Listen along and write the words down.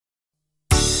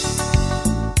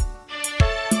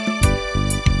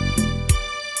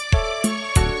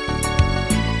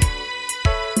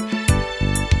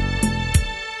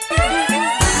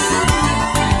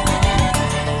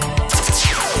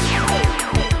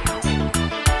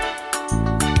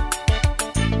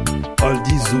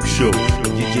Oldies Zouk Show,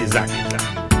 Dj ZaCk.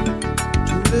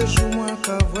 Tous les jours, moi,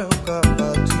 qu'à voir, qu'à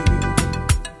partir.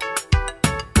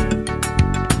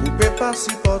 Vous pouvez pas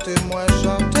supporter, moi,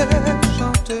 chanter,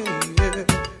 chanter.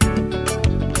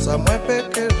 Ça moi, fait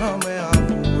que jamais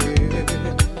avoué.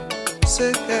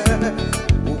 C'est que,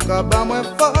 ou qu'à bas, moi,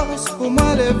 force, pour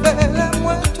moi, lever,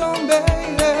 moi, tomber.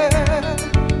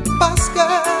 Parce que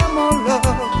mon love,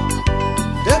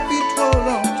 depuis trop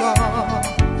longtemps,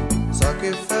 ça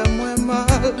qui fait moins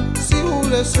mal, si vous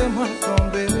laissez moi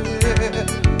tomber.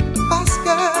 Parce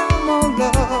que mon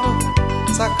love,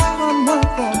 ça qui rend moins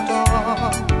content,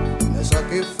 mais ça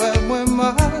qui fait moins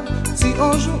mal, si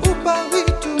on joue ou pas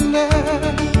retourner.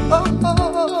 Oh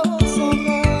oh,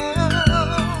 Sandryn.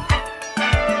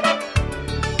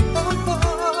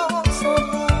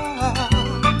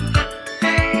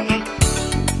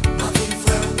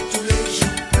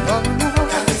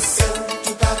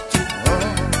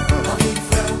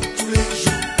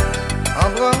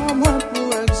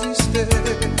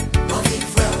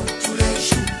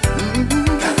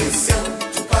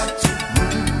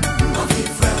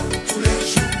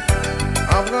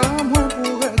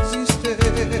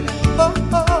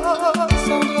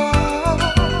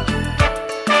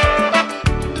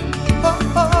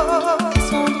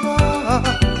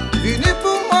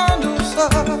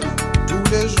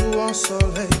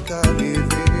 Soleil qu'arrivé,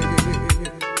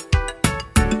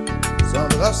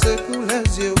 Sandra secoue les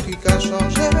yeux qui qu'a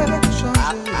changé,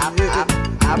 changé.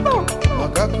 Ah bon? Moi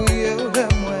qu'a crié ou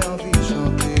l'air moins envie de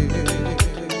chanter.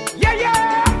 Yeah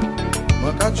yeah.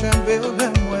 Moi qu'a tremblé ou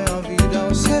l'air moins envie de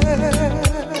danser.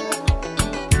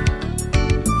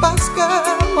 Parce que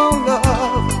mon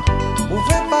love, vous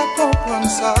pouvez pas comprendre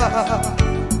ça.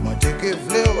 Moi t'es que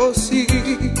voulais aussi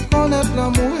connaître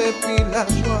l'amour et puis la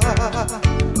joie.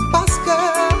 Parce que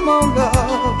mon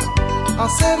love, on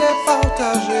sait les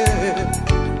partager.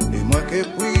 Et moi qui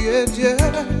prie Dieu,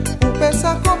 pour que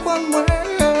ça comprenne moi.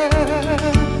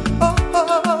 Oh oh,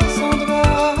 Sandryn.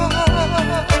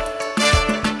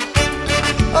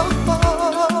 Oh oh,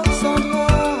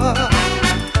 Sandryn.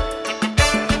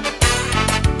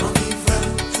 On vivra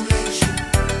tous les jours,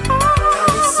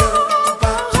 caresser tout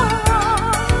partout.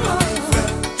 On vivra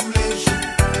tous les jours,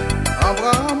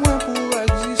 embrasse-moi pour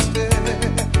exister.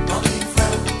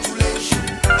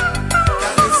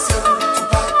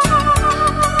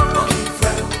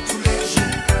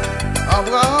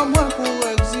 Moi pour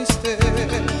exister.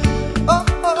 Oh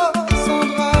oh,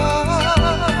 Sandryn.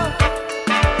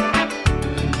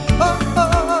 Oh oh,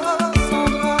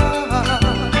 Sandryn.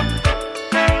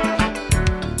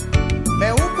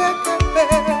 Mais où peut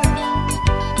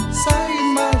ça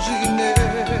imaginer,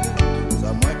 ça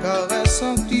moins qu'à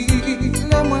ressenti,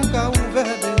 le moins qu'à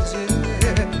ouvert des yeux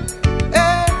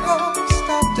et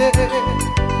constater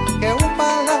que ou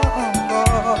pas là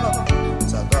encore,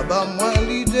 ça va moins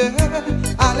l'idée.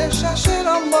 Allez chercher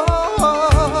la mort. Oh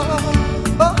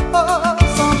oh,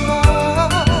 Sandryn.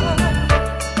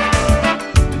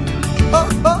 Oh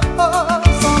oh,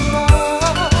 Sandryn.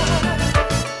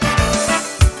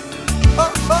 Oh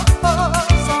oh,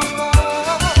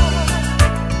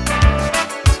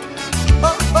 Sandryn. Oh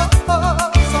oh,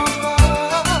 Sandryn.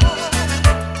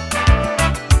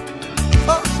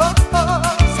 Oh oh,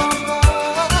 Sandryn.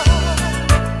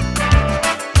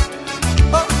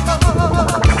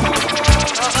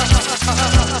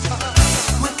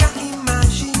 Moi qu'à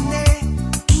imaginer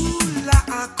tout là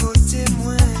à côté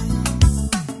moi,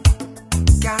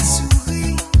 qu'à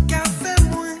sourire, qu'à fait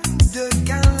moins de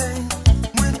câlins,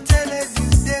 moins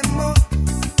télévisé des mots,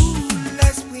 où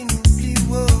l'esprit nous plie.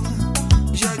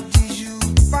 Je dis jour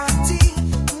parti,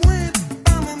 moi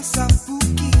pas même ça pour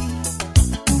qui,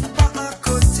 ou pas à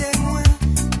côté moi,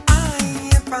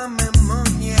 aïe pas même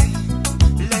manière,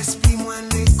 l'esprit moi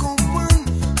les comprendre.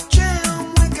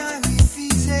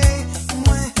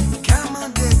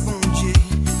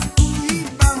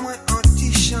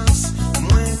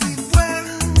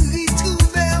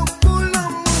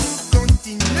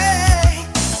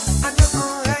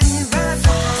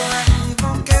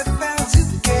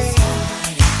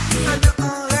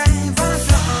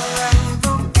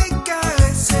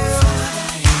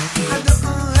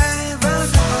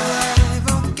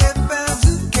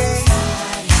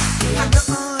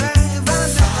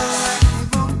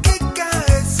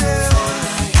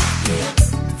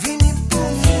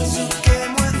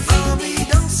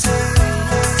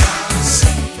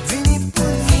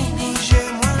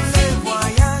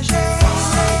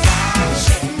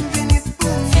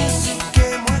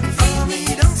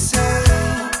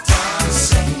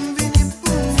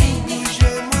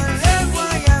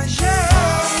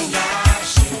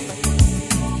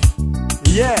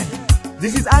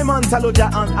 This is Iman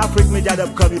Taloja on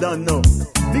AfricMedia.com, you don't know.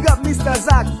 Big up Mr.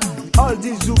 ZaCk,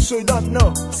 Oldies Zouk, so you don't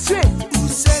know. Straight. Où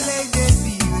c'est les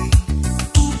déviés,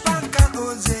 ou pas qu'à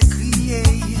oser crier.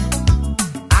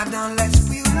 Ah, dans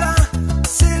l'esprit là,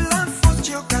 c'est la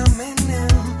faute qu'a mené.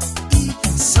 Il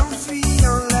s'enfuit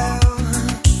en l'air,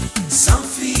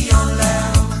 s'enfuit en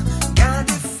l'air.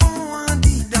 Gardez fond en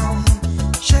didon,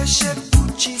 cherchez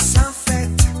Pucci sans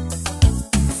fête.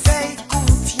 Fais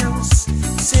confiance,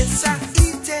 c'est ça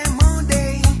il t'est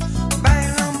demandé.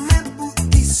 Bailons même pour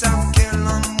qu'ils savent que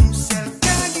l'amour c'est le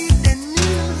cas des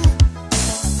nus.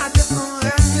 À deux on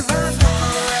rêve,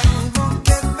 vont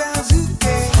qu'elle va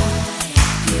zouker.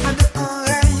 À deux on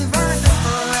rêve,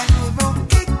 vont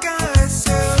qu'elle caresse.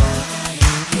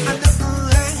 À deux on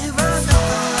rêve,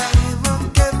 vont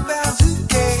qu'elle va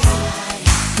zouker.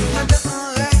 À deux on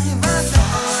rêve,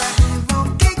 vont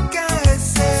qu'elle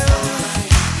caresse.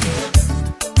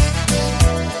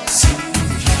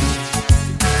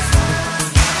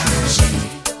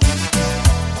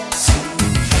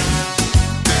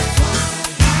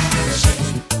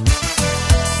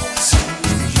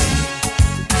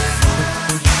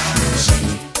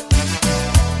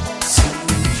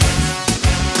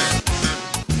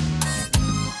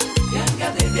 Bien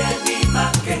gardé, bien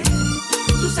remarqué,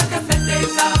 tout ça qu'a fait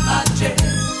déjà marcher.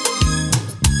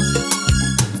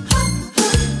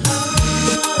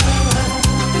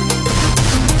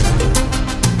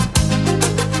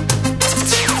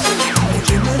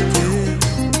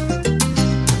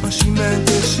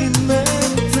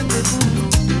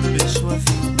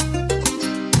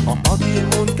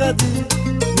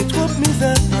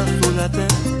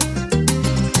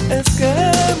 Est-ce que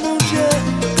mon Dieu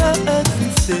a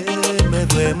existé, mais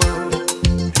vraiment,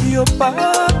 yo pas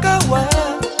kawa,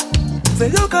 c'est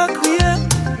yo ka crié,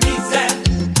 Misère,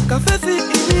 ka fait si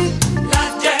ini, la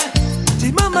guerre,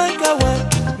 di mama kawa,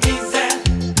 misère,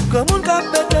 comme on ka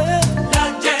pété, la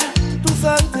guerre, tout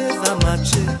ça t'es a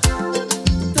matché,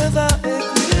 t'es a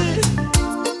écrit,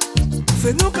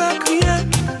 c'est nous ka crié,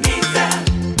 misère,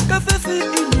 ka fait si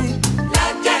ini, la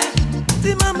guerre,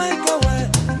 di mama kawa,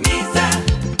 misère,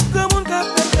 comme on ka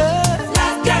pété, la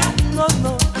guerre. non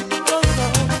non, non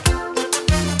non.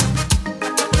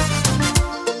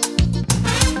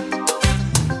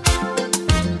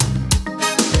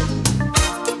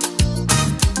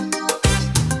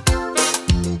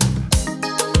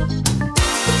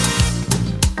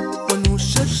 On nous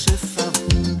cherche ça,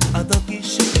 à dans qui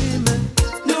chime,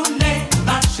 Nous les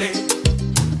marchés,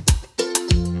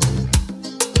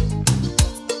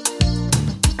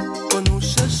 on nous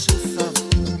cherche ça,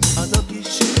 à dans qui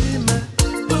chime,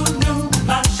 pour nous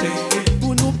marcher,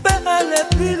 pour nous faire aller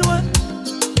plus loin,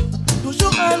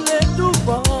 toujours aller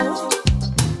devant.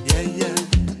 Yeah, yeah.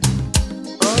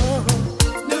 Oh,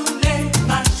 nous les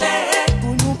marchés,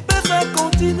 pour nous faire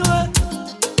continuer,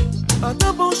 à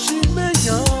dans bon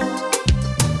chiméant.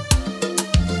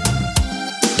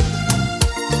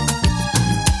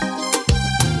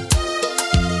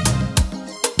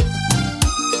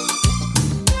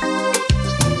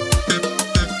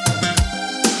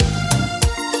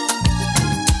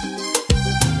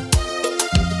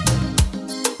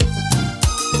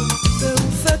 C'est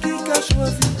où ça qui a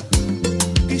choisi,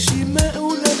 qui chimé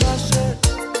ou les marchés,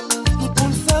 tout pour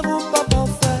le faire ou pas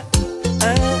parfait,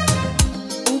 hein,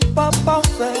 ou pas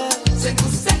parfait, c'est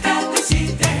nous c'est qu'à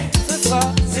décider, c'est ça,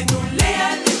 c'est nous les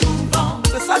aller souvent,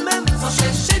 c'est ça même, sans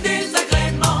chercher des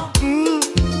agréments.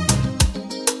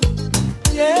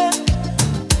 yeah.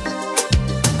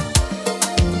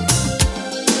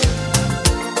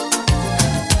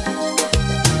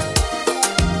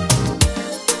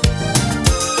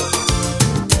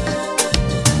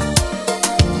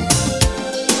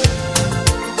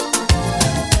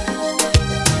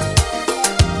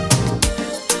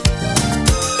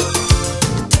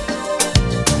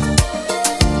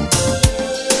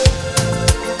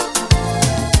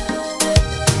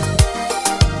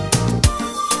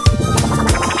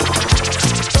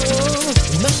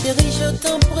 Ma chérie, je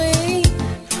t'en prie,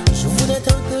 je voudrais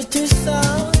tant que tu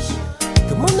saches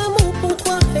que mon amour pour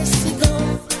toi est si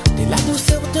grand. T'es la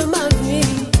douceur de ma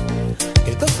vie.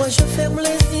 Quelquefois je ferme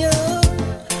les yeux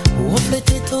pour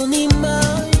refléter ton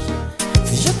image.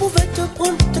 Si je pouvais te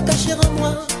prendre, te cacher en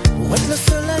moi, pour être le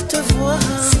seul à te voir.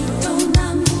 Si ton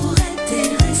amour était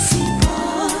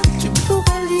réciproque, Tu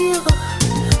pourrais lire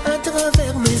à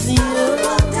travers mes yeux.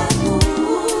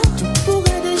 Tu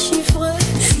pourrais déchiffrer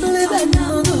les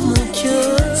battements de mon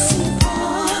cœur.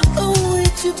 Oh oui,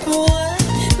 tu pourrais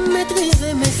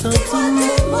maîtriser mes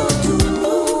sentiments. Oh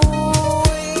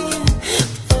oui,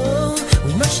 oh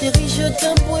oui, ma chérie, je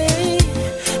t'en prie,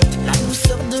 la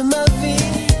douceur de ma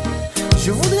vie.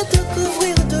 Je voudrais te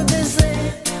recouvrir de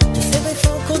baisers, de faire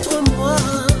effort contre moi.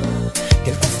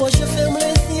 Quelquefois je ferme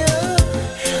les yeux,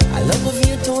 alors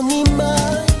revient ton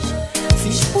image.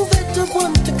 Si je pouvais te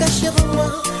prendre, te cacher en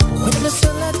moi, pour être le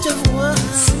seul à te voir.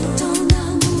 Si ton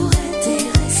amour était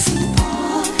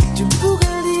réciproque, Tu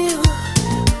pourrais lire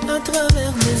à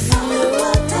travers mes yeux.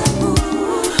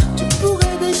 Tu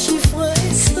pourrais déchiffrer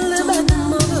les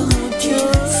battements de mon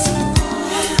cœur.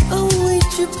 Oh oui,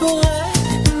 tu pourrais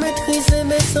maîtriser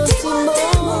mes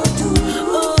sentiments.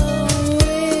 Oh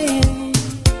oui.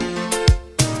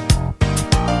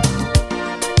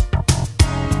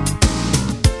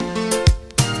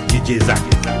 DJ ZaCk.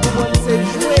 Comment il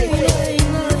s'est joué?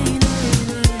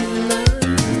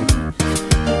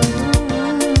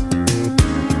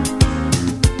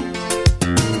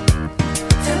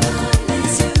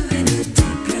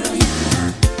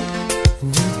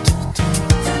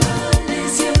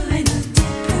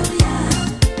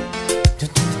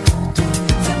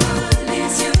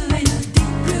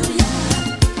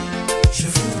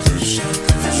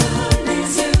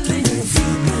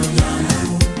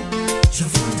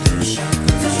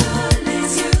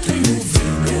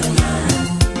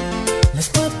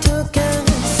 Laisse-moi te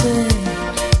caresser,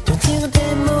 te dire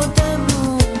des mots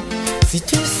d'amour. Si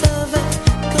tu savais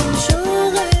comme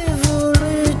j'aurais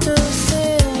voulu te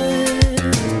serrer.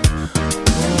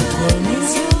 Entre nous,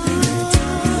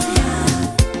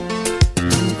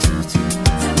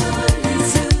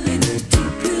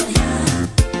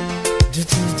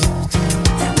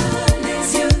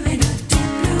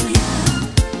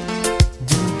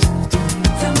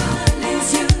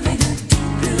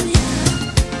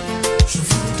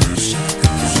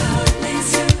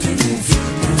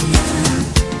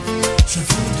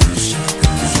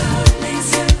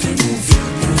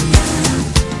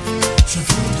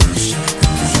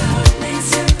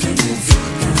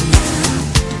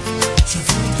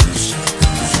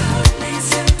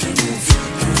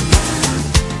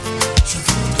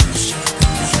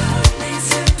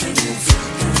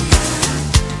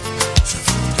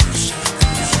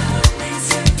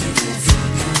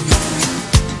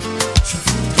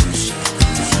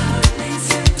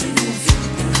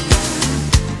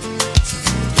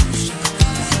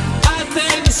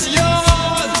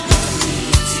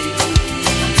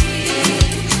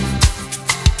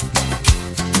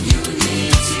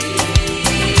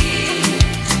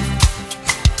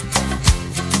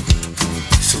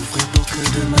 Souffre pour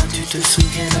que demain tu te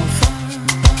souviennes enfin.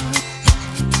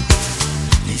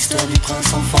 L'histoire du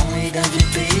prince enfant et d'un vieux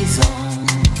paysan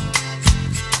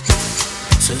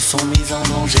se sont mis en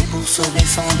danger pour sauver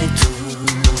sans détour.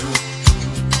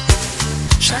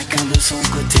 Chacun de son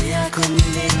côté a connu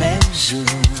les mêmes jours.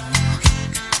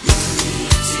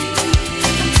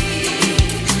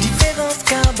 Différence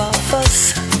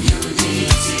carbone-fosse.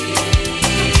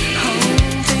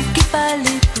 l'équipe à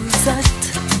l'épousette.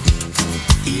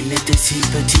 Il était si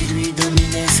petit, lui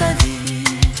dominait sa vie.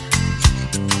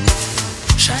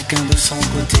 Chacun de son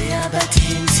côté a bâti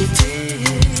une cité.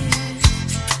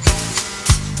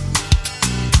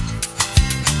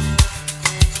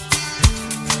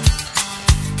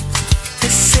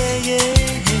 Essayez,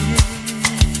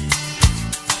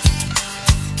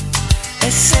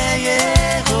 essayez,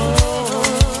 oh.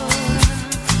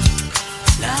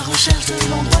 La recherche de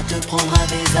l'endroit te prendra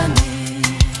des années.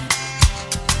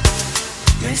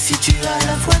 Mais si tu as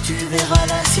la foi, tu verras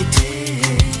la cité.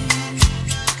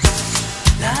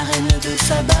 La reine de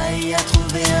Saba y a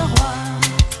trouvé un roi.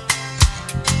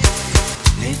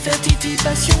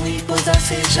 Nefertiti-Passion y posa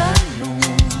ses jalons.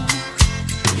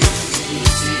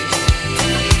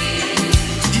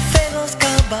 Différence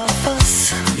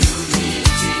carbone-fosse.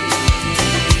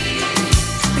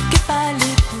 L'équipe à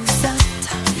l'épousette.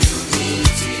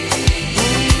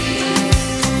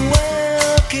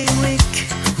 Working week.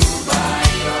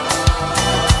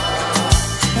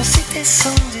 On citait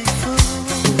sans défaut.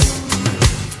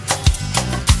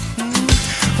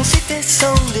 On citait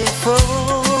sans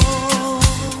défaut.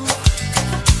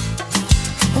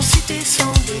 On citait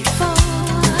sans défaut.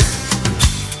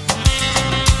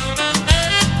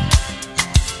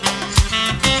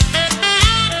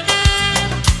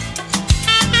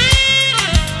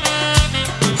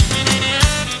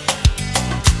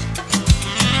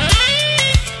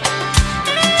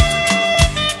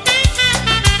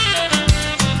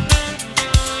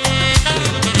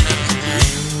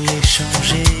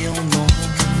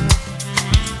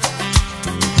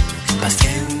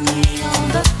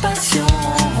 passion.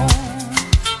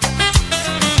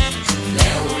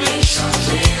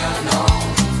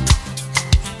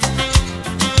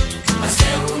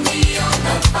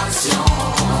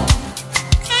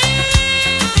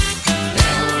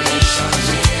 Mais où les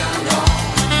changer un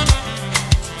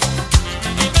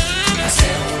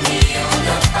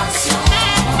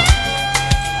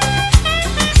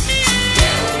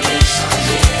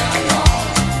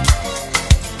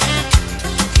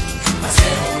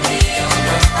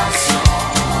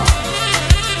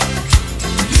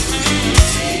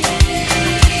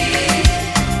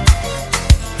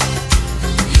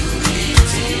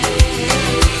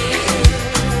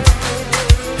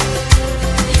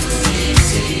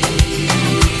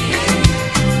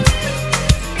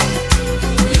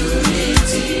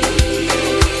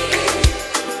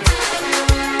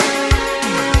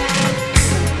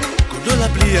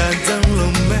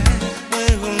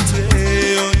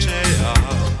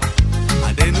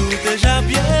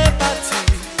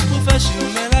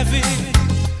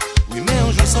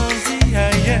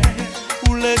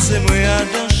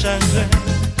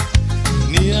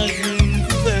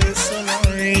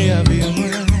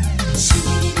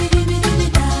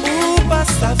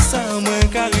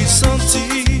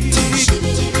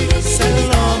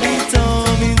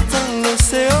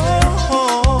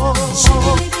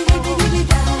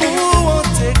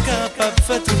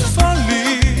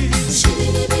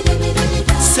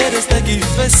qui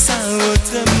fait ça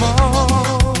autrement.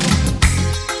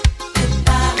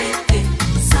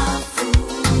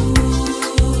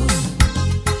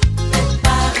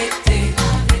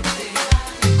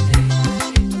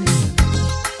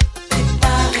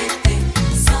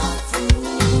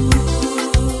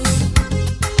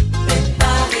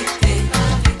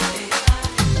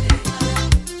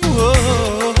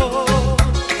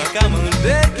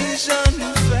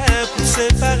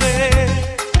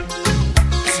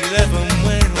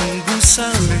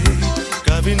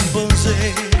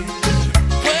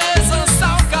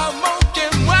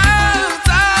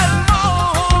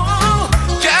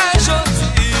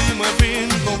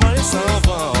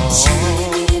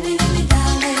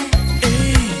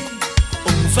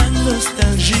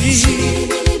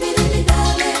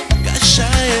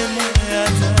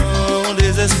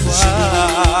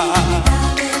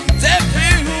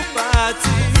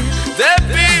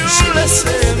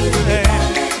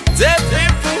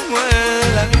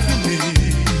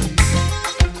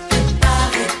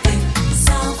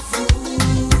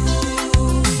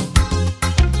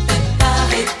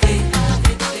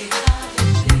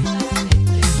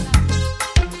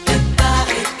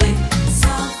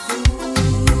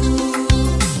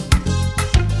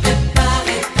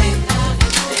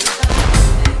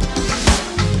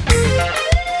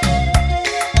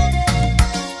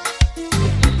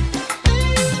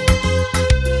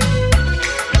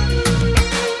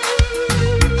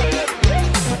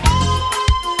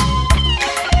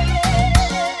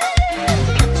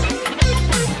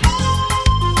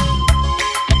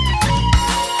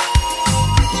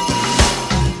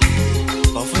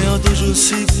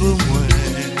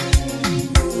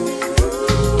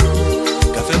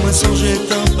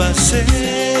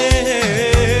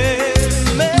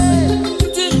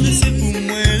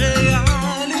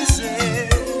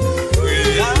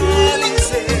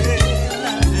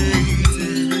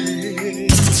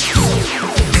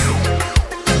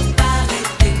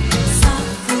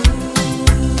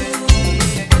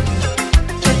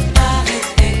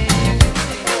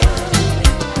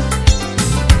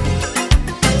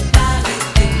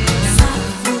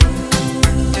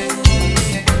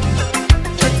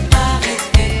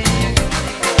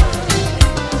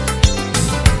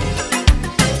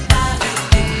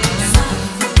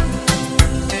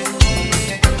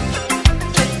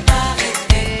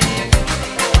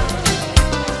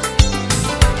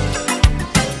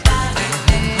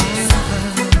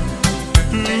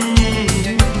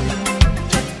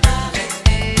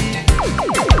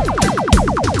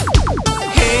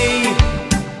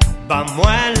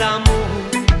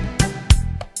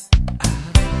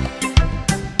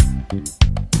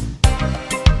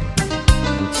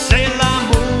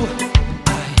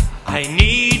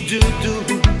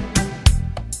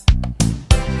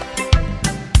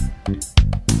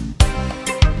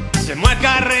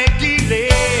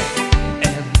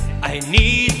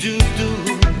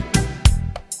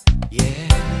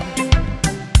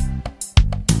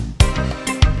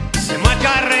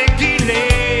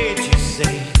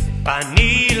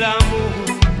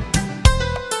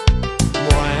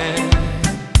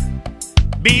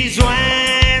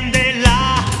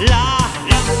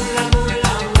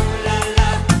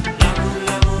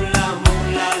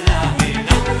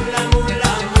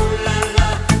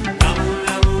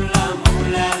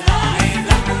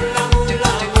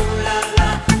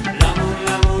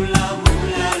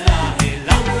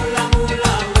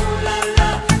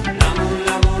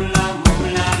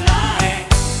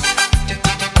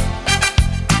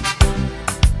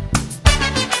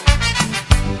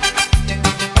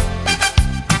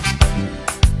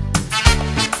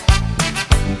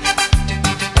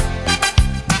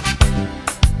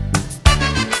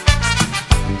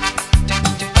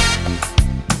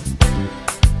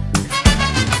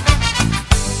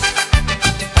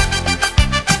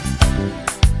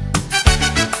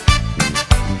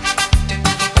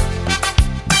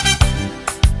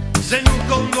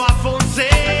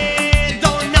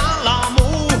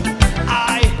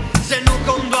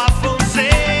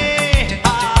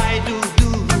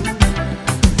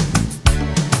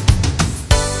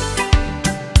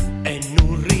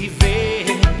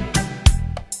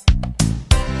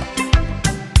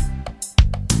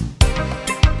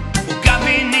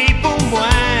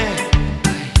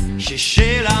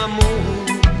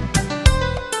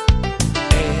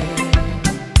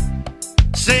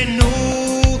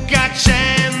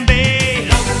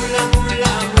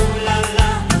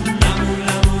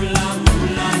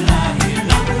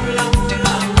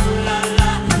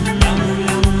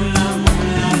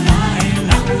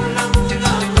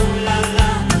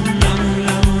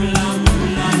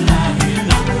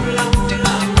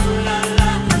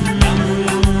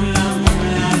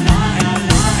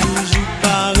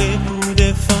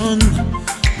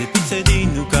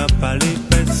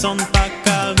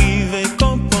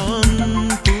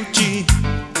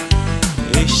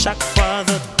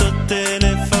 notre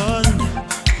téléphone.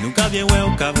 Nous qu'à bien ouais,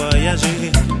 ou qu'à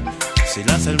voyager. C'est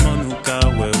là seulement nous qu'à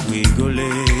ouais,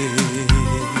 rigoler.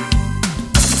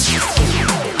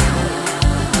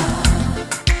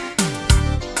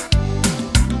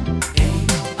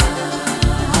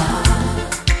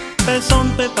 Personne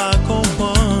ne peut pas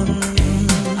comprendre.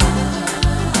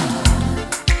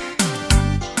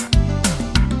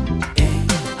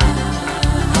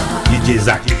 DJ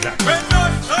ZaCk.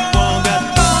 On garde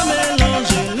pas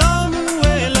mélanger l'amour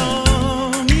et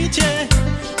l'amitié.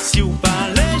 Si vous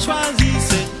parlez,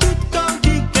 choisissez tout comme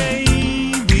qui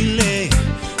brûlé.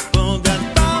 On garde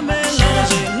pas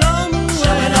mélanger l'amour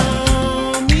et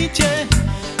l'amitié.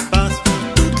 Parce que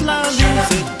toute la vie,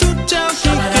 c'est tout cœur qui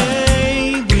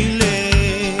brûlé.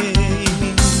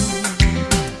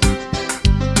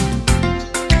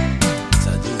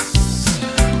 Ça douce.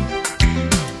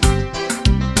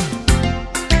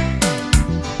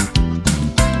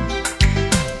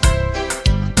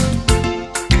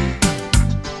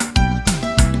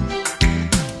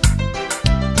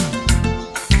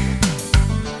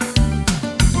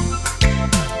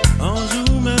 Un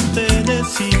jour même t'es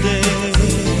décidé.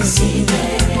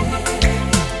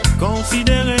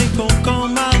 Considéré comme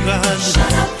camarade.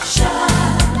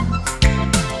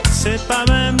 C'est pas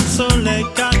même soleil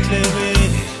qu'à clairer.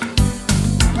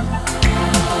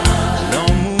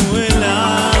 L'amour et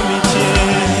l'amitié.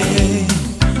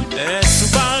 Est-ce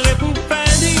pareil pour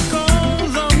perdre qu'on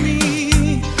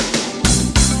amis?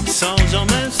 Sans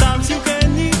jamais savoir si vous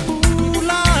ni pour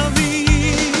la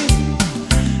vie.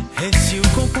 Et si vous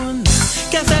comprenez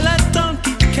que c'est le temps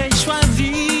qui choisit.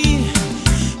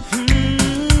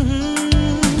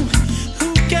 Ou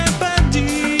qu'est perdu.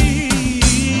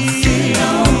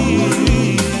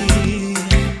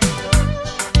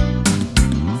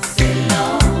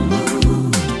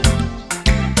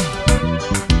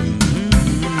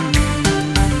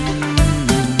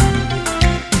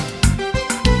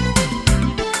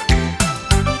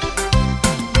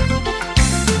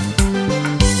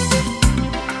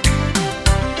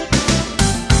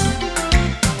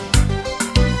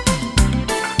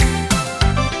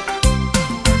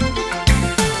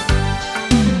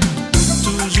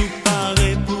 Toujours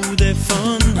pareil pour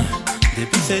défendre.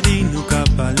 Depuis c'est dit nous qu'à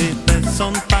parler,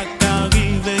 personne pas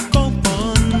qu'arriver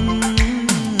comprendre.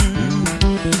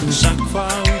 Chaque fois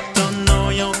où t'en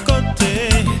as un côté,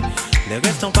 les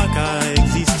restes n'ont pas qu'à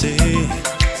exister.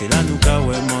 C'est là nous qu'à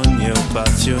ouais mon yeux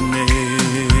passionné.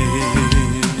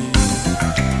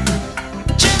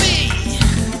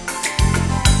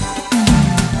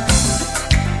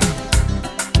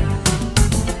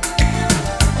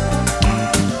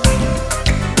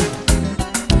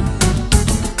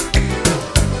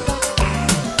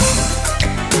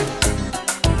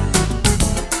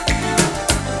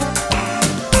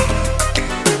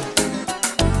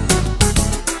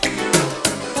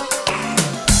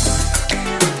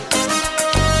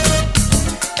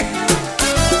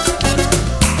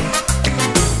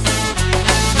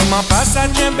 Comment pas ça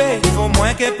djembé, faut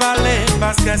moins que parler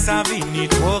parce que ça vit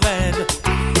trop raide.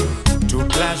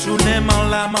 Toute la journée m'en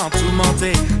lament tout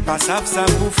monter, pas ça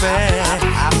vous fait.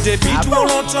 Depuis trop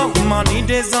longtemps, m'en dit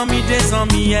des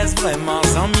amis, est-ce vraiment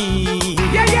amis?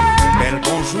 Bel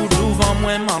bonjour devant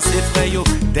moi, m'en s'effraie,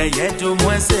 derrière de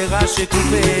moi c'est raché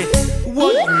coupé.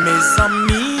 Oui, mes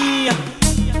amis,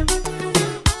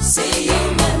 C'est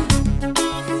you-même.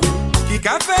 qui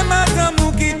qu'a fait madame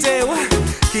ou quitter,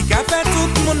 qui qu'a fait tout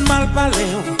le monde mal parler,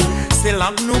 c'est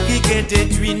l'entre nous qui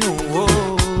détruit nous.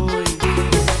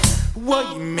 Oui,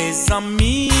 mes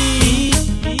amis,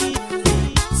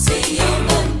 C'est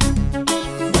you-même.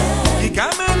 qui qu'a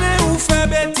mené ou fait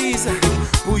bêtise,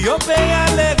 pour yo payer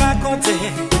à les raconter,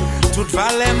 toute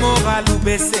valeur morale ou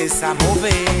baisser sa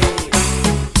mauvaise.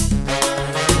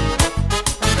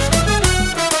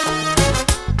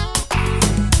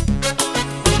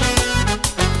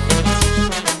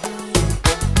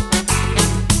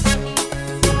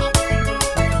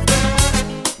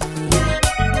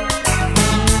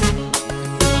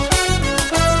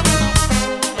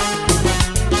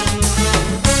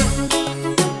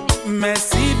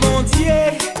 Merci bon Dieu,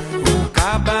 ou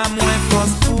kaba moins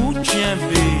force pour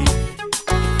tchembe.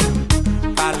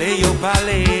 Parlez yo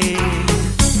parlez,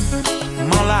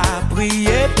 m'en la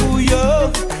prié pour yo,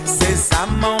 c'est ça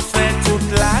m'en fait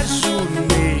toute la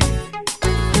journée.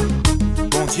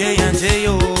 Bon Dieu un Dieu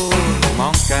yo,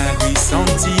 manque à lui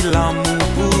senti l'amour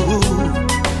pour vous,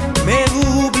 mais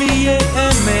vous oubliez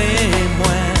aimer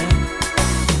moi.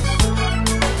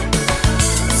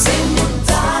 C'est mon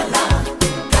talent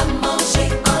qu'a mangé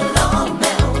en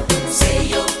l'emmerde. C'est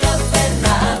you qui fait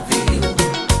la vie.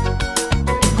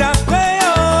 D'après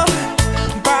yo,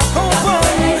 pas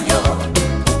comprendre.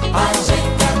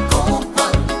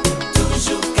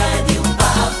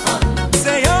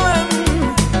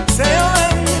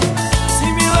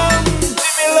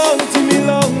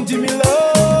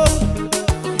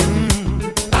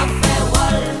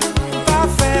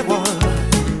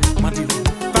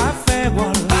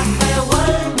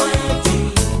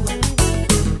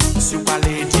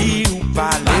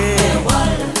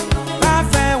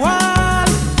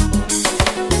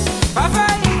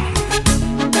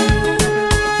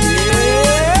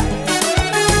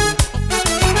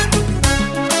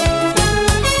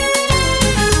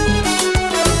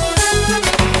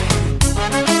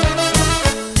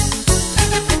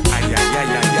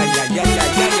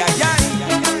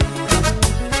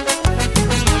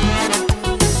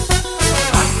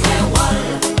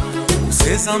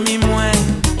 ses amis moins.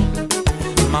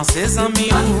 Man ses amis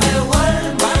ou.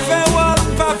 Pas fait wall,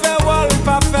 pas fait wall,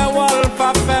 pas fait wall,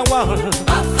 pas fait wall.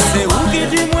 C'est où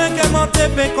qui dit moins que mon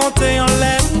TP compter en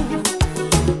l'air.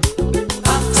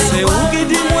 C'est où qui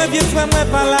dit moins bien frère moi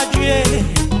pas la tuer.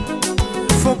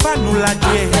 Faut pas nous la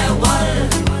tuer.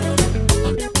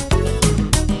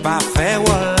 Pas fait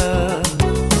wall.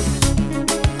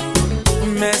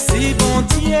 Merci bon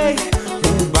Dieu.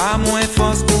 Ou pas moins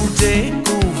force pour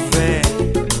découvrir.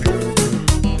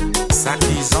 Ça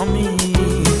qui sont mis,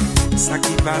 ça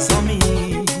qui passe en mis,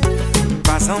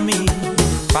 passe en mis,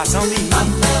 passe en mis.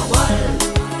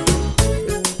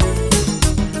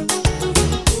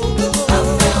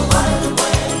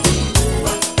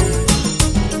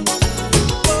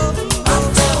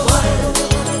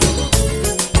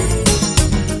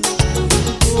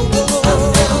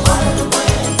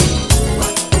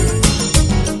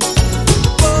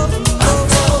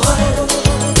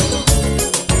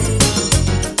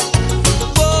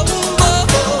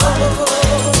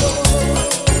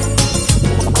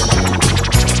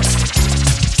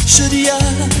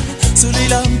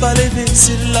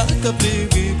 C'est là qu'a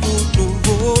plégué pour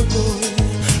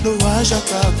l'orage a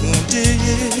compté.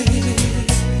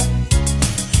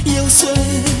 Hier soir,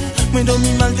 moi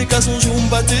dormi mal de cas son jour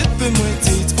m'batté peu moins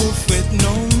tête au fait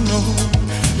non non.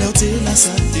 L'heure t'es là ça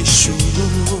t'es chaud.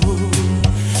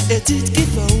 Et dites qu'il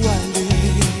faut aller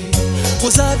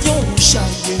aux avions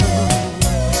chaillés.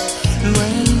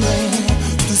 Loin loin,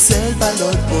 tout seul par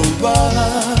l'autre pouvoir.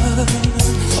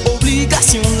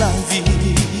 Obligation la vie.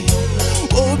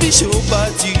 Obligé au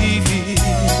bâti,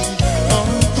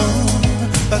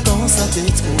 vacances à t'es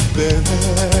trop belle.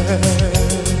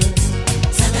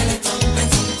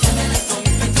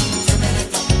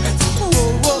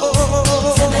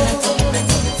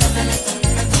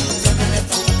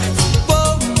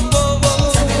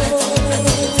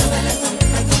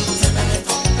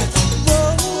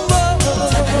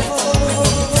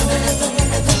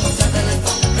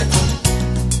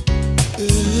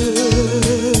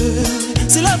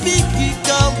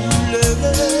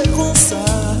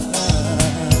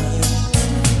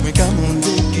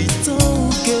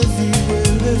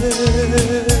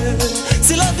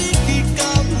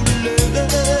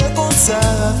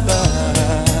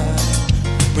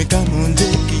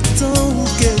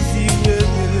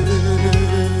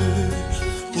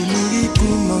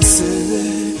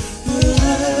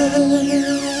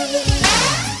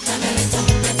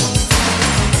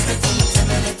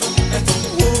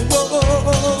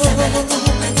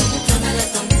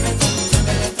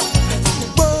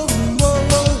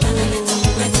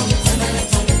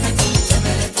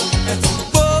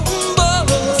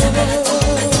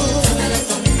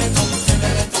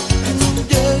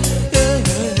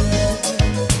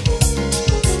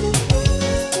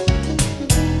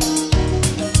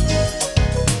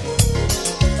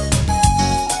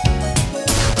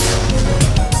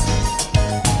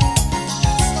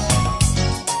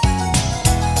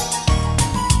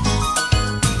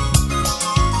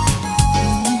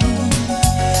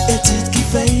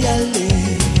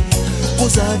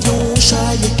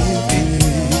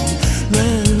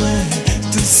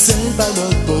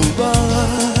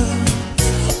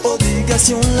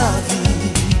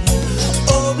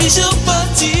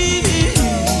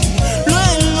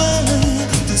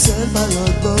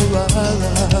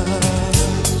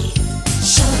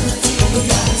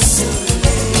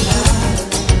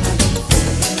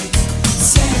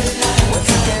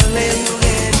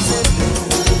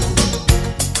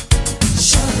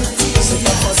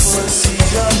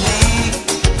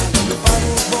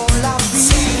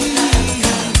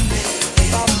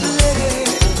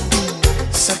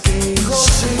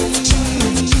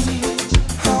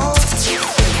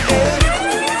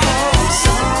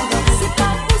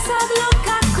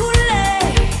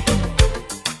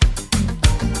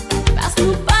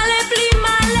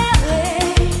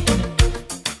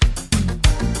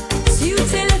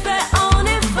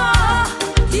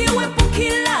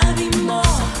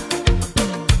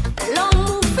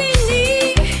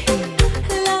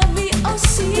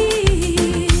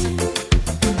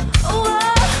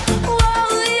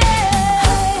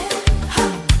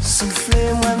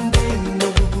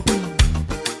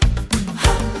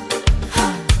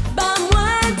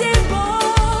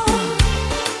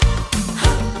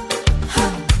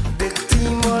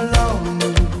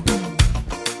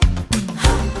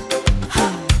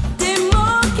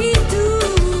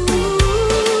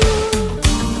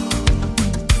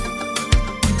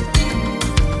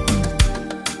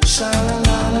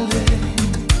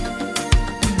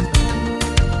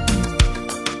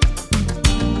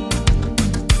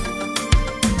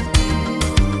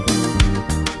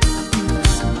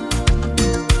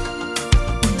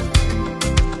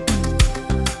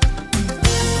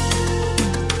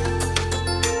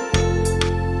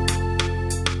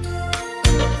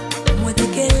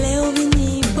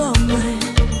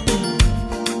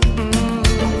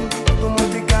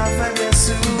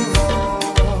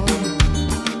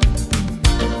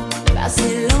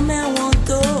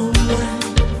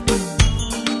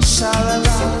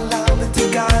 chalala, de tes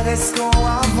caresses qu'on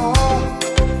avant.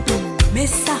 Mais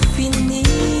ça finit.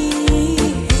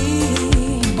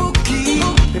 Pour qui?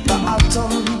 T'es pas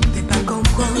attendre, T'es pas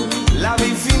comprendre. la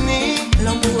vie finie.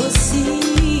 L'amour aussi.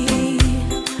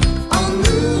 On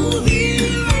nous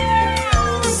vit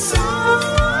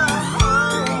ensemble.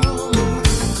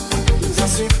 Nous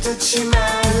ensuite te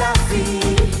chemin la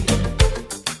vie.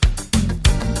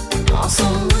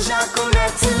 Ensemble, j'ai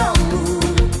connaître l'amour.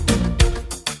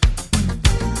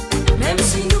 Même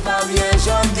si nous pas bien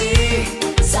gentils,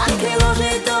 ça qu'est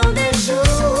rangé dans des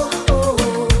jours.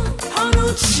 On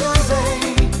nous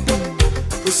choisit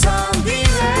pour s'en dire.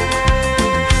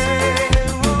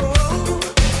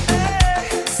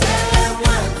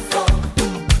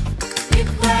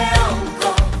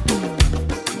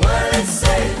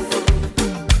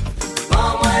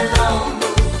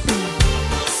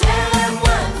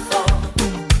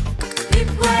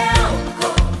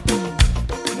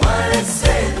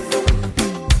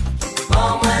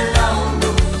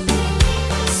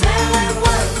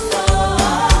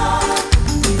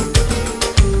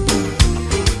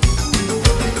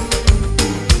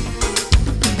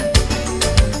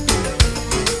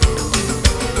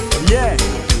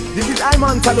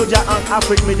 Claudy and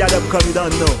Afrique Media Dub come you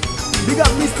don't know. Big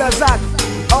up Mr. ZaCk,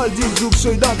 Oldies Zouk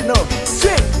so you don't know.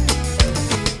 Straight.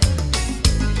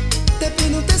 Depuis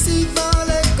nous te si dans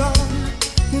l'école,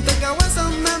 nous te gagne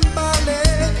sans même parler,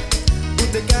 nous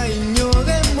te gagne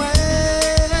ignorer moi.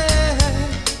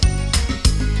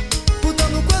 Pourtant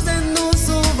nous croisons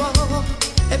souvent,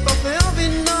 et parfois envie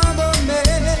d'en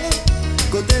donner,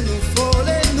 côté nous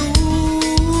frôler nous.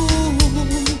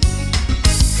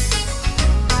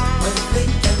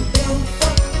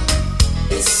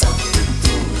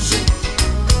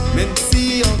 Même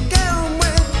si on cœur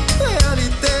moins,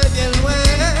 réalité bien loin.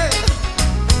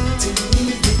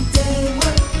 Timidité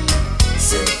moins,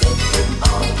 c'est tout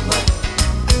en moi.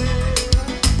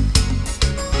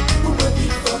 Pour moi,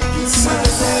 plus fort qu'il soit.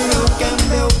 C'est l'aucun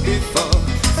mais au plus fort.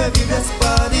 Fais vivre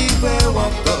l'espoir d'y voir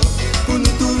encore. Pour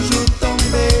nous toujours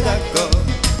tomber d'accord.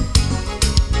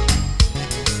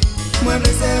 Moi,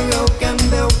 c'est l'aucun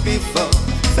mais au plus fort.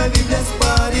 Fais vivre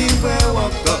l'espoir d'y voir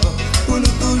encore. Pour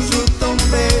nous toujours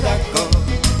tomber d'accord.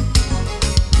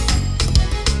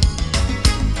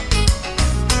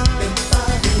 Même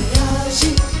pas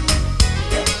réagi,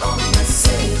 et on m'a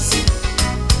saisi.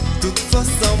 Toute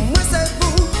façon, moi c'est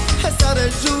vous, et ça de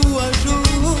jour en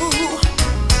jour.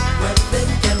 Moi t'es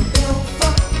qu'un bel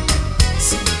fort,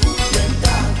 si vous êtes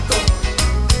d'accord.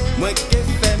 Moi qui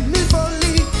fais mille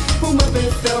folies, pour me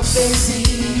faire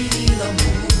plaisir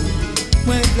l'amour.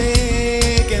 Moi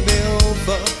t'es qu'un bel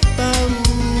fort.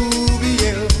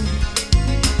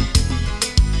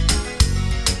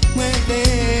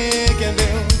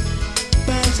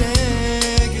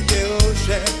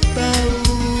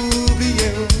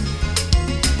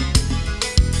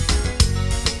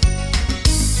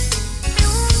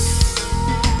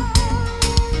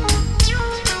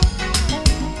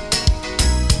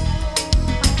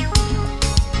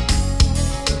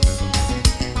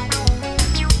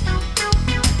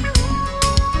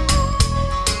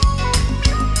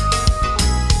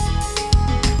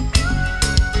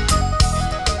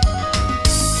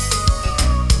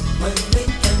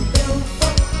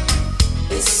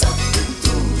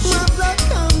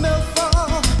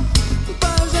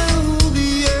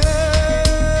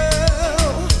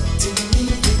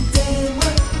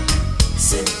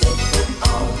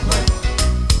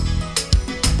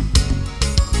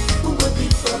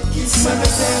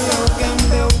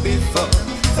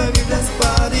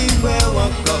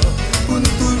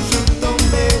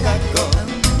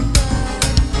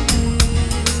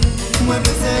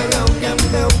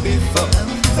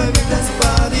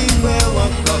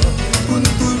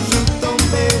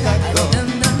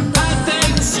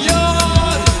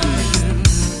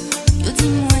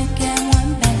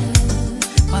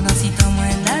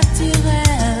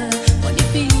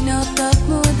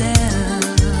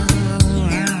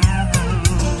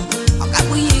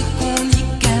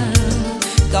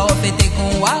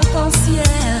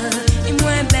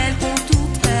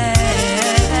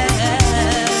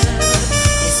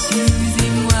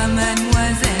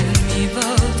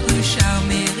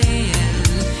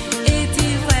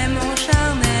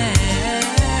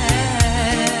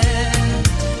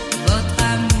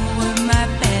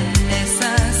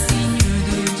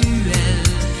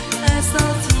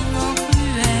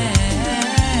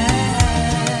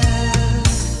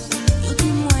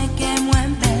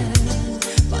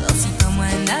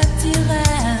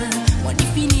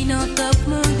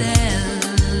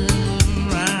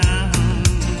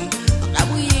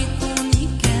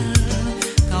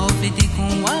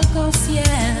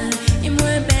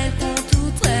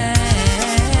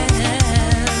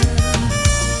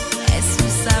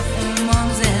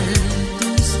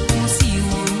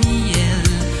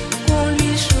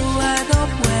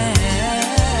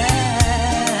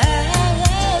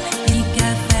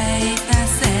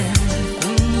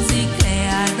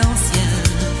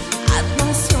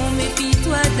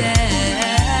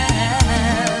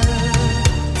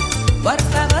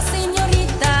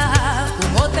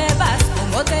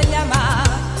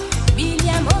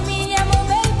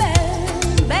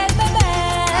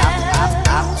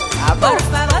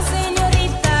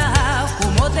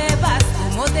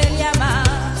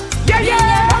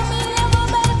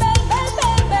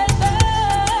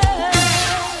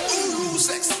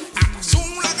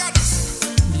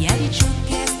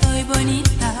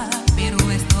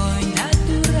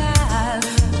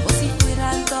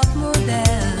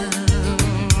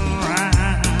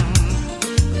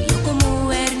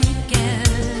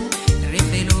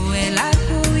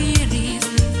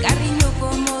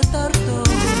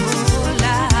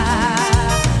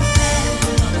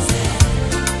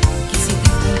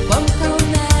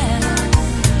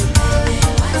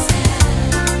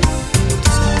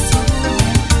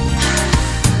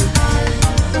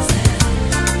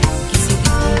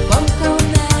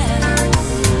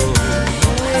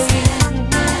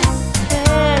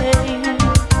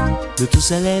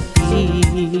 les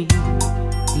filles,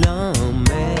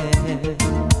 l'emmène,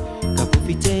 qu'à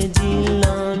profiter de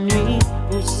l'ennui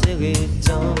pour serrer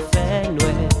ton fait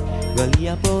noir, Goli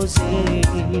a posé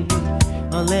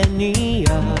en les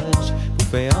nuages pour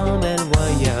faire un bel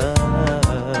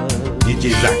voyage. Dj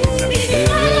ZaCk.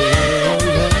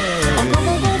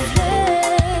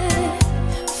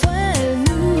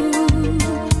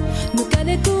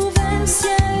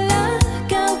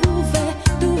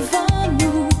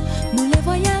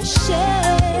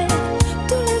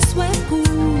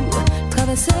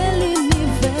 C'est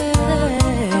l'univers.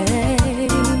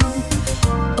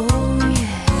 Oh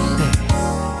yeah.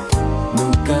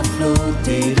 Nous qu'à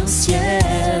flotter dans le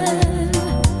ciel,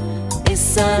 et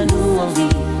ça nous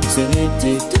envie se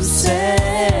rester tout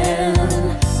seul.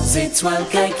 Les étoiles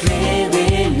qui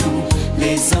éclairent nous,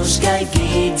 les anges qui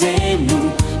guident nous,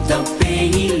 dans le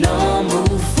pays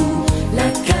l'amour fou, la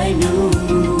caille nous.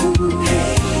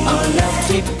 On l'a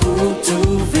fait pour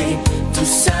trouver tout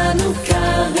ça nous qu'a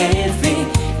rêvé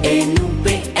et nous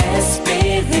peut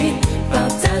espérer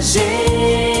partager.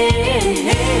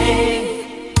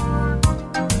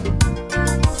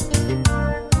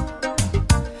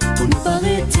 Pour nous pas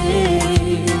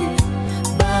arrêter,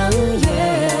 bah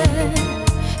yeah,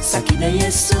 ça qui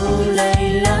d'ailleurs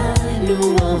soleil là,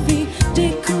 nous envie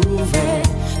découvrir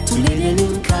tous les lieux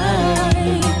nous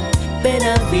caille, ben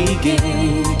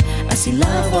naviguer, assis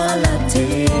la voie la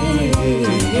terre.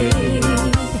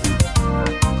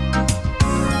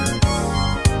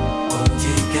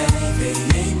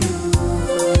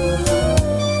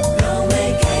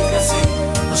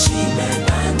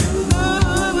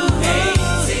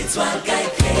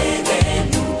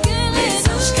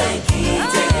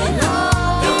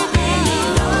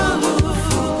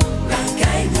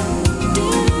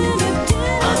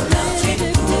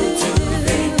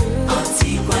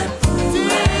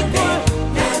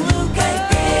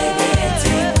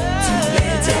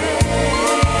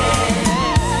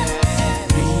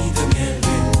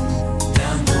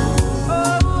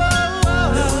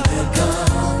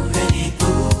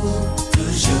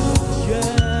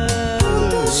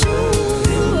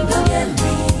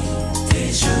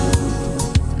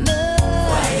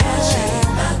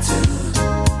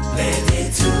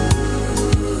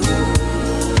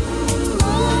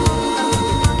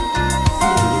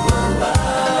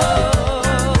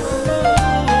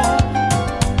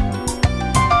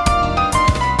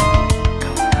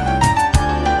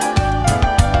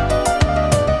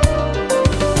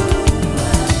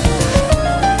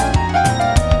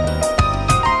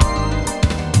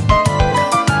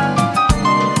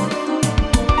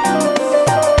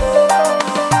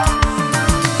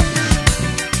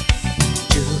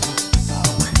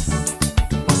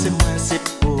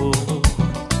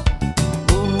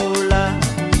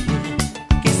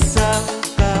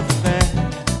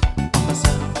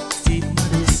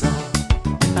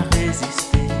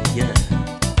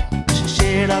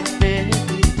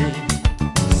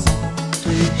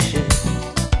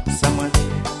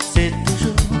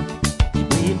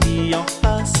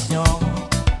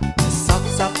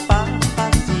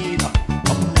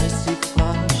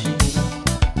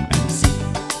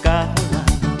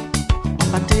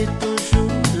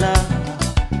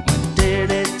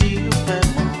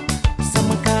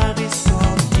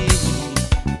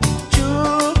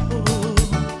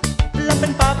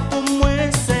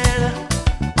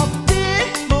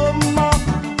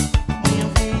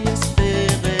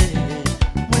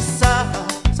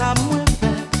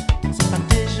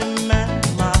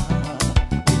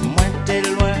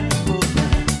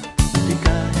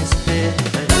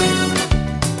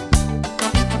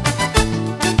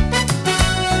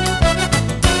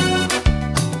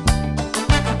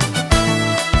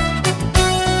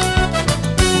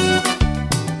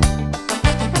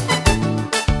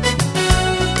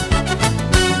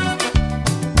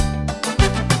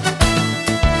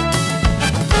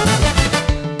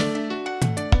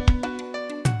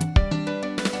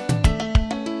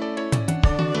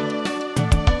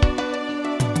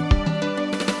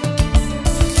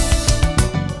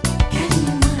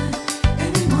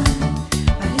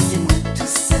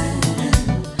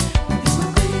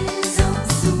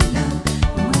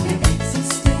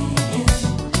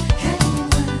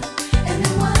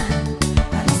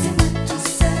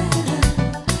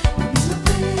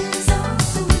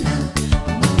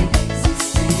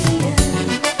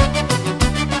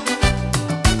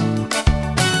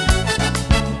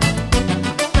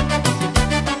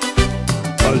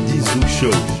 Oldies Zouk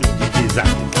Show, Dj ZaCk.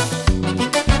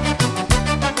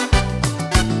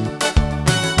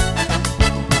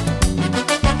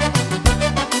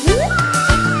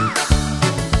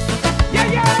 Yeah,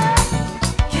 yeah.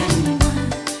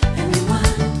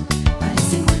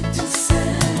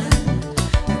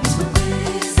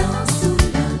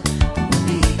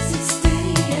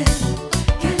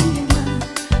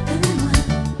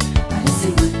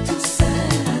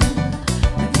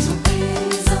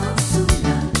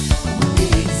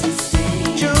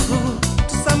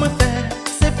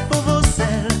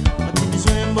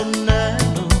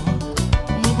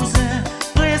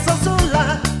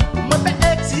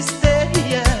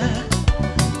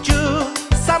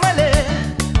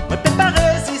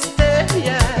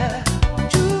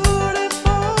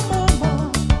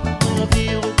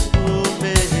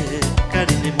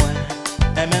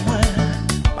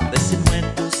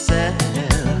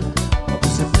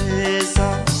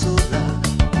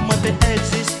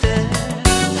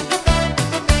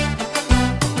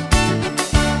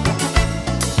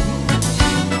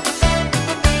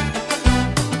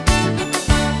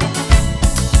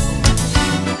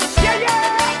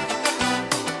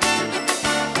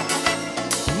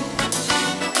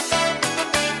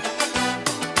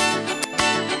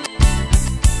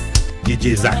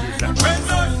 DJ ZaCk.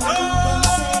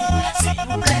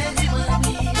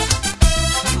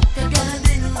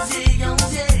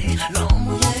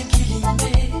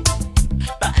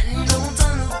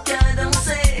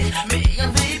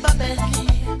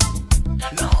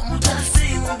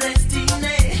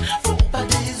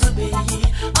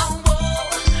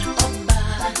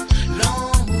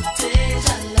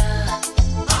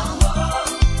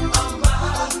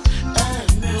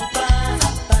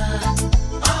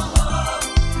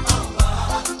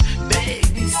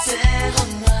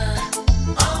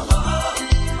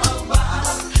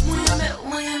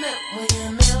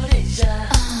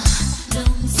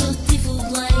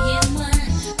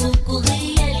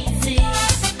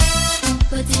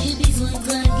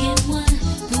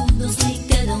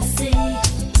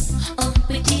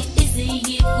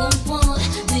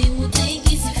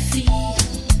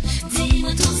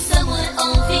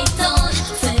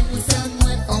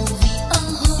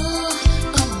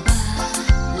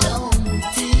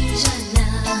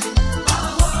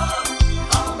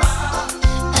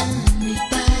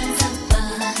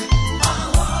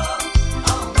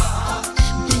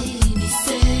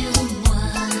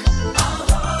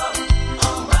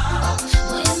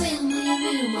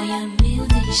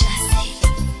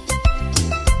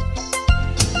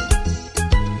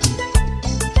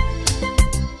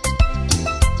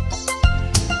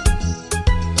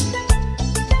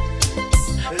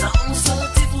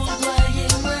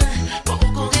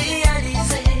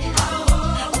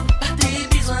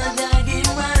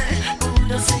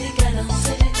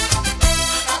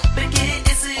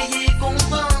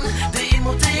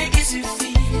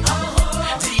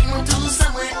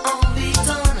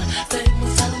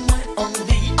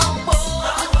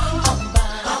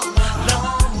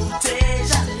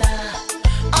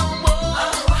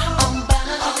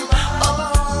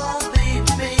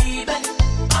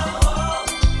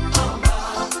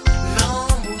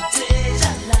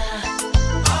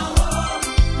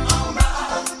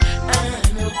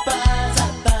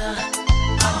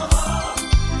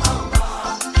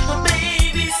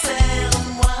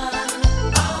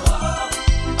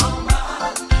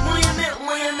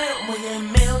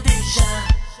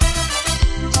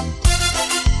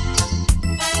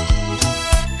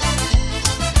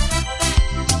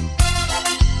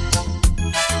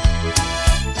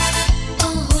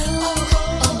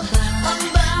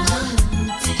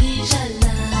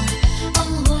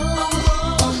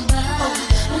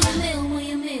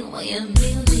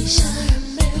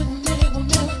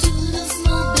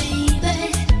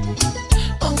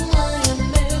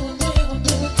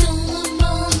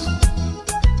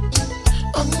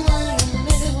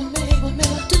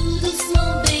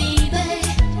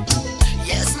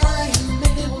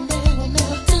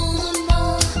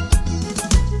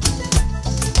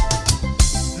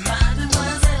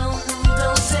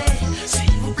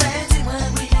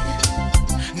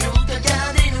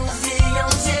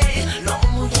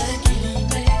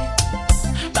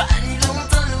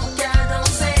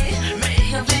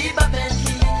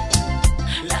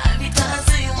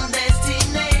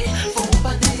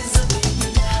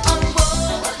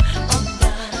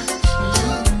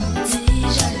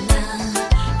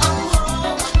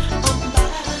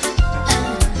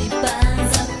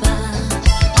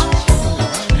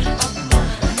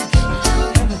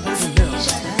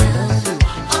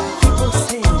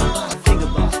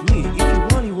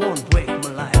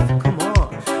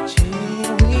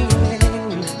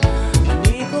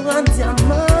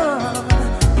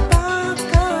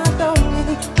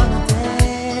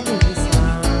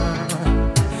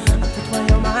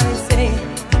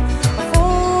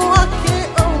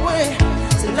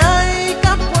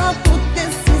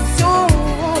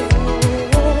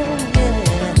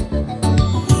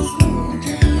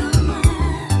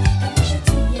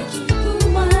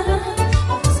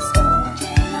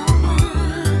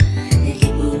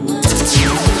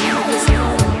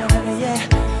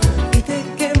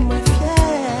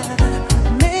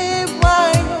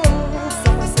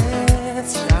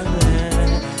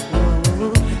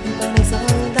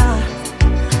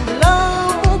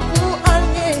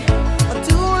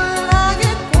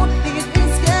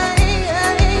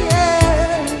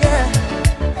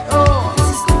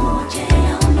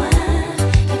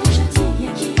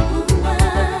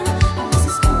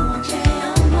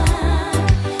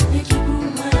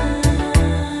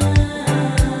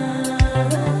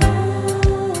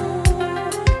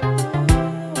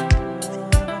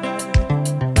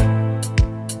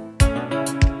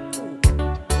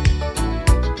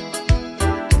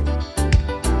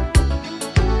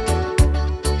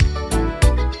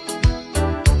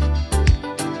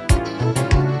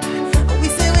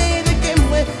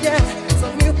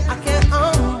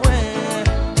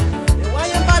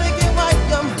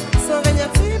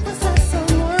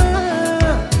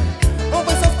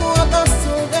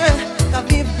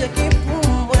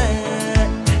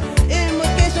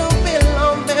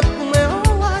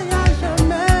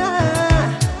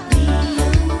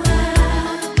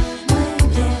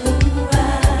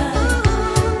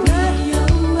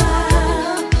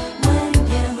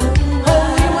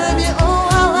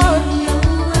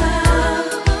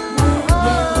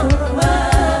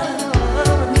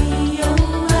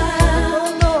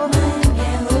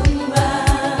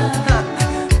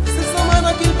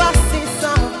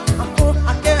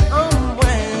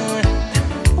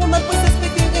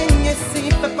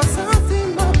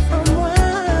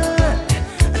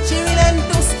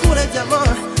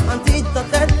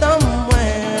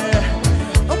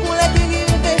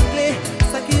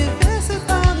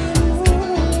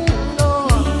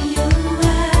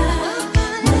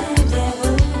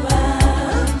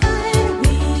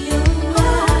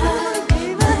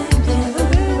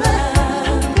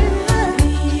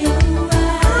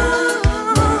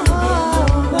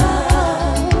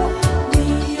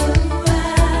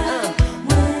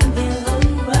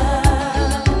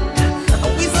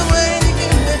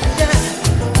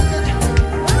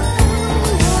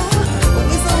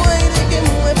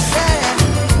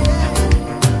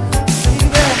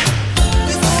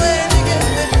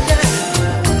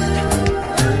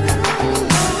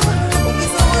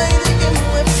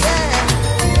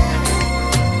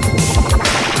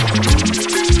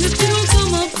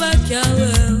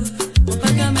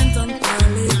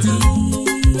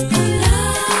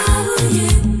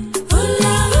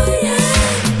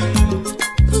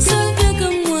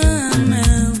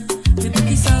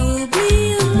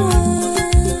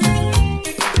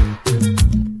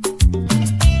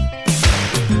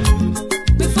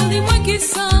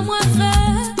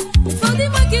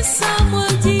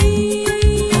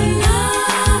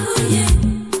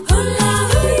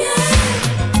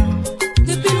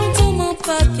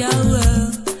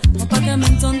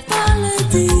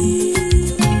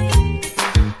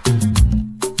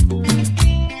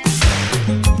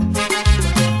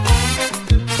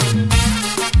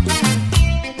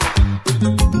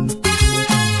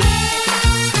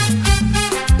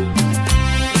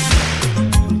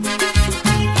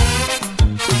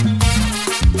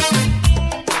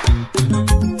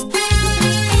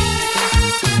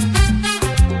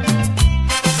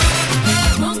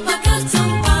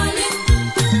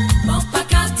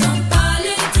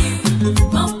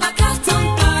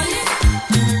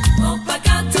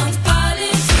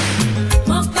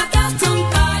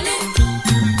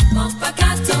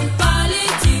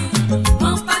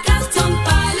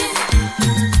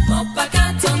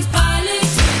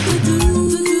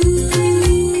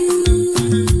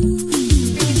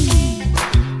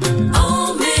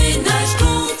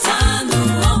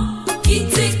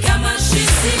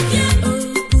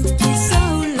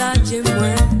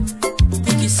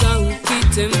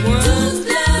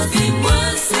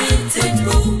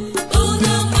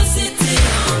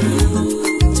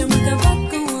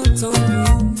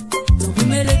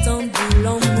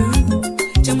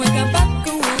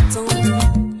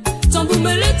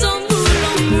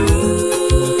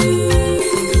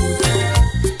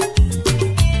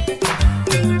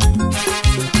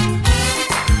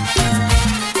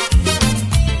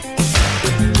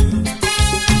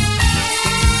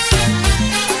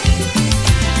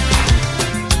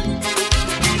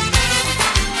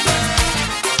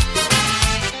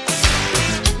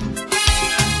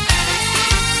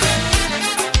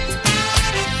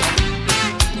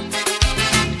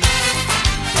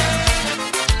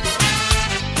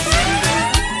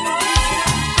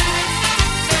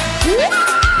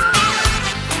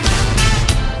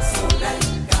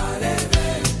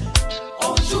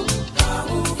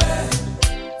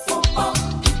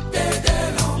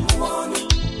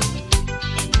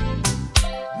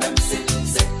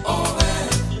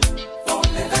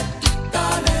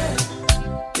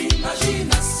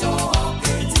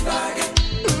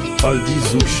 Oldies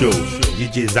Zouk Show,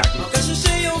 Dj ZaCk.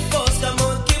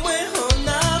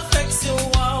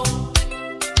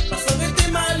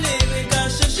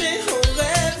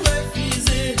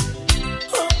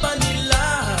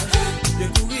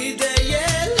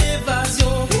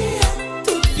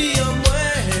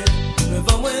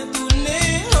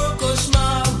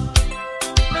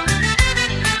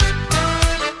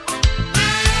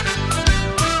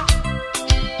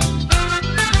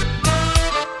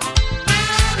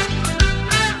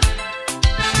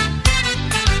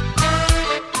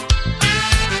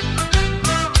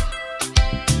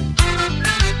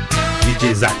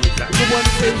 Dj ZaCk.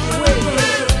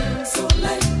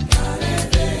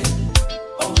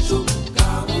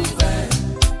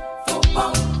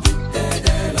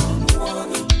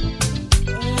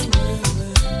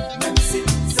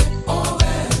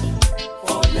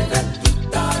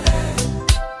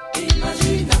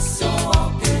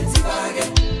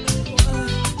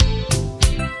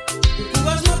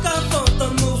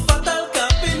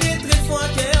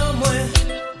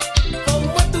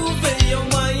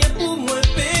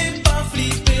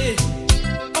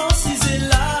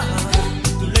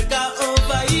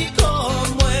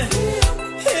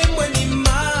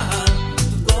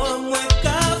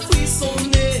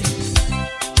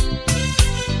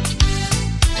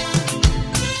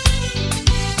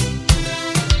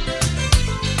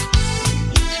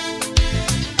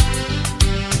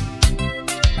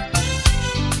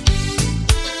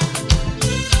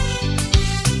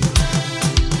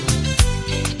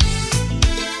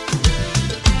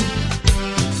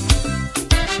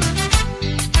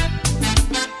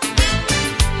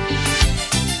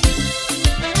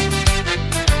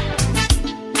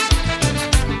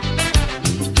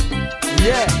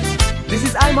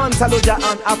 Taloja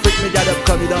on Africa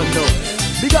media.com, you don't know.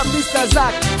 Big up Mr.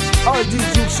 ZaCk, all these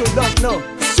Zouk Show don't know.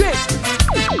 Straight.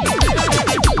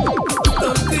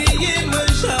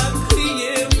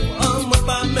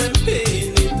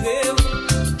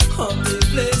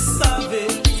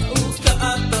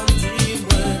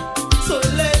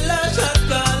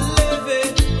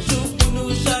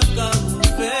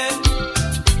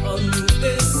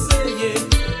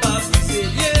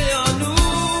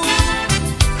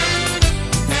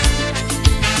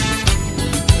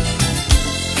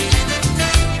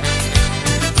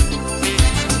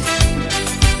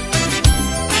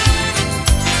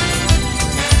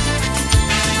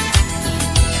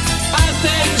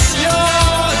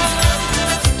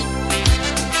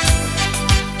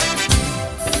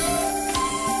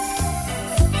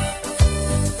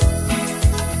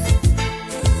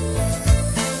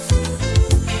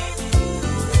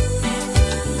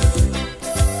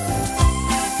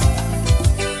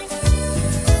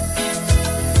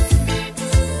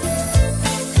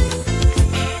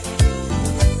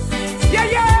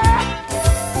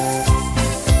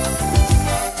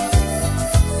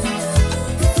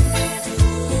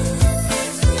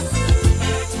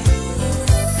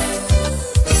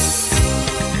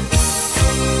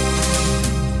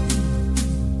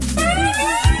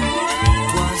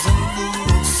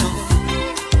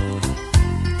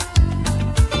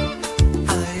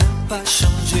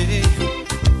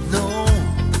 non.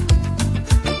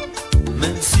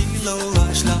 Même si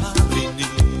l'orage l'a venu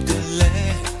de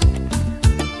l'air,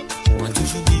 moi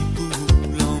toujours dit pour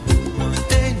l'amour, moi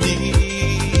t'es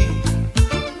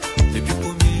depuis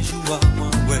premier jour à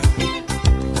moi, ouais.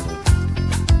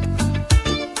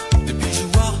 Depuis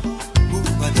jour pour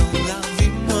pas dans la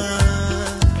vie, moi.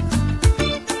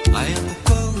 Rien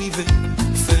encore arrivé,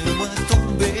 fais-moi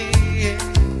tomber.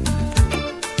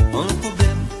 On le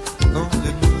problème, on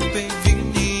le peut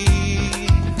venir.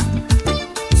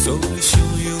 Solution,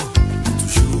 yo,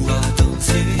 toujours à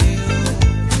danser.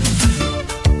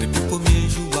 Depuis premier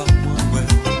jour à moi, ouais.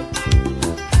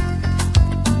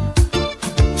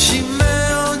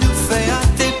 Chimère, on nous fait à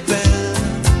tes belles.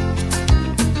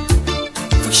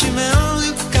 Faut que chimère, on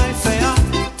nous fait à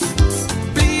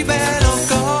plus belle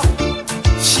encore.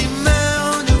 Chimère,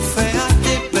 on nous fait à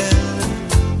tes belles.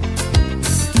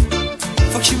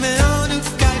 Faut que chimère, on nous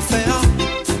fait à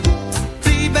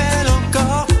plus belle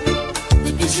encore.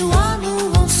 Depuis jour nous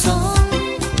ensemble,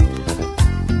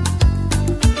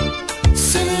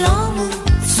 c'est l'amour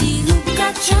si nous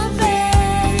cachons.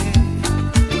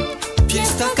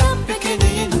 Pièce d'un cap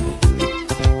pequeño nous.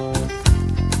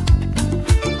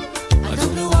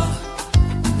 Adam le roi,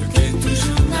 le quai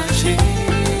toujours nager.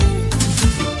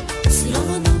 Si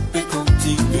l'on nous peut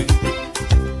continuer.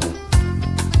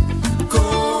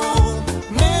 Comme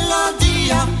mélodie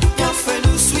qui a fait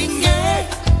nous swinguer.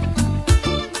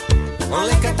 On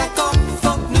les